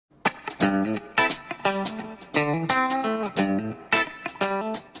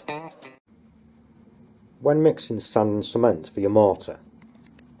When mixing sand and cement for your mortar,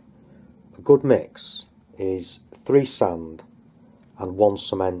 a good mix is 3 sand and 1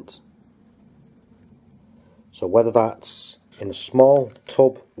 cement. So whether that's in a small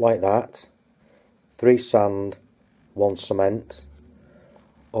tub like that, 3 sand, 1 cement,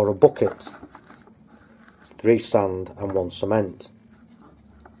 or a bucket, it's 3 sand and 1 cement.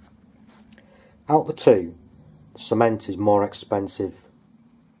 Out the two, the cement is more expensive.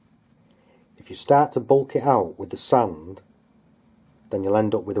 If you start to bulk it out with the sand, then you'll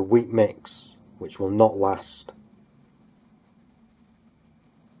end up with a weak mix which will not last.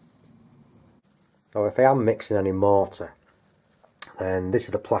 Now if I am mixing any mortar, then this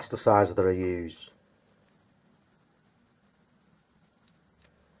is the plasticizer that I use.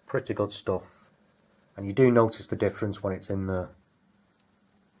 Pretty good stuff, and you do notice the difference when it's in there,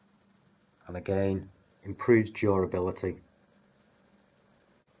 and again improves durability.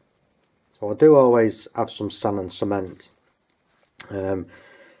 So I do always have some sand and cement.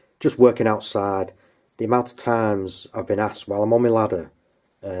 Just working outside, the amount of times I've been asked while I'm on my ladder,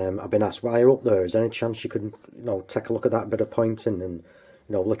 I've been asked, while you're up there, is there any chance you could, take a look at that bit of pointing, and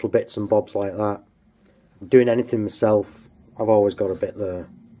little bits and bobs like that. Doing anything myself, I've always got a bit there.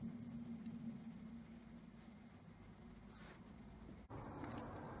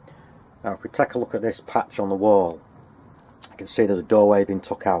 Now if we take a look at this patch on the wall, you can see there's a doorway being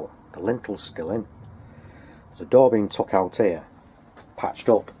took out. The lintle's still in. There's a door being took out here, patched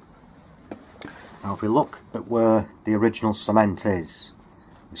up. Now if we look at where the original cement is,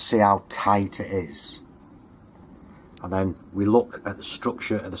 we see how tight it is. And then we look at the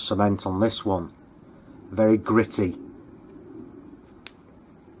structure of the cement on this one, very gritty.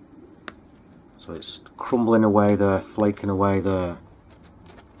 So it's crumbling away there, flaking away there.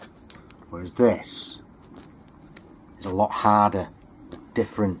 Whereas this is a lot harder,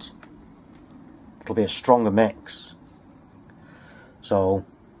 different. It'll be a stronger mix. So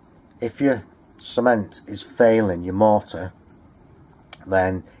if your cement is failing your mortar,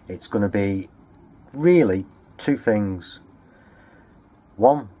 then it's going to be really 2 things.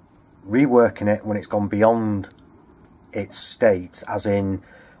 One, reworking it when it's gone beyond its state, as in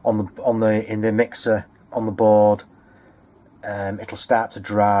in the mixer on the board, it'll start to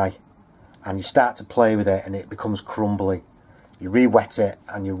dry, and you start to play with it and it becomes crumbly. You re-wet it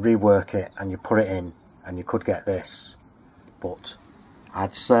and you rework it and you put it in, and you could get this. But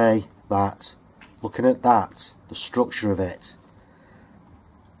I'd say that looking at that, the structure of it,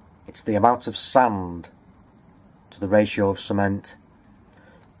 it's the amount of sand to the ratio of cement.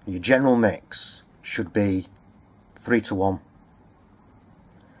 Your general mix should be 3:1.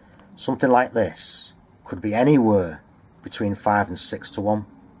 Something like this could be anywhere between 5 and 6:1.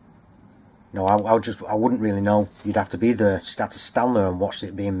 I wouldn't really know. You'd have to be there, to stand there and watch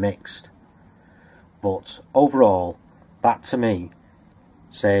it being mixed. But overall, that to me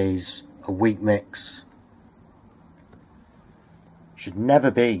says a weak mix. Should never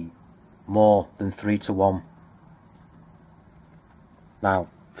be more than 3:1. Now,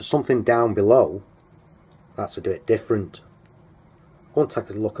 for something down below, that's a bit different. I want to take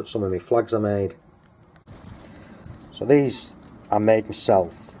a look at some of my flags I made. So these I made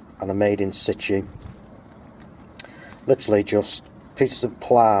myself, and are made in situ. Literally just pieces of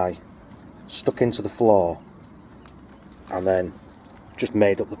ply stuck into the floor, and then just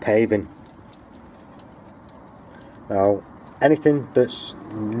made up the paving. Now anything that's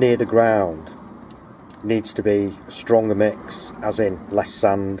near the ground needs to be a stronger mix, as in less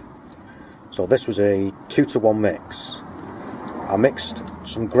sand. So this was a 2:1 mix. I mixed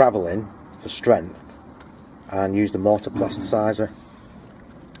some gravel in for strength and used the mortar plasticizer.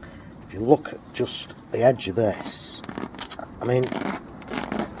 If you look at just the edge of this, I mean,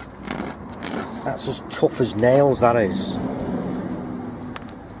 that's as tough as nails, that is.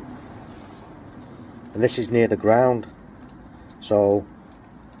 And this is near the ground. So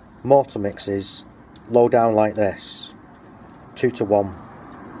mortar mixes low down like this, 2:1.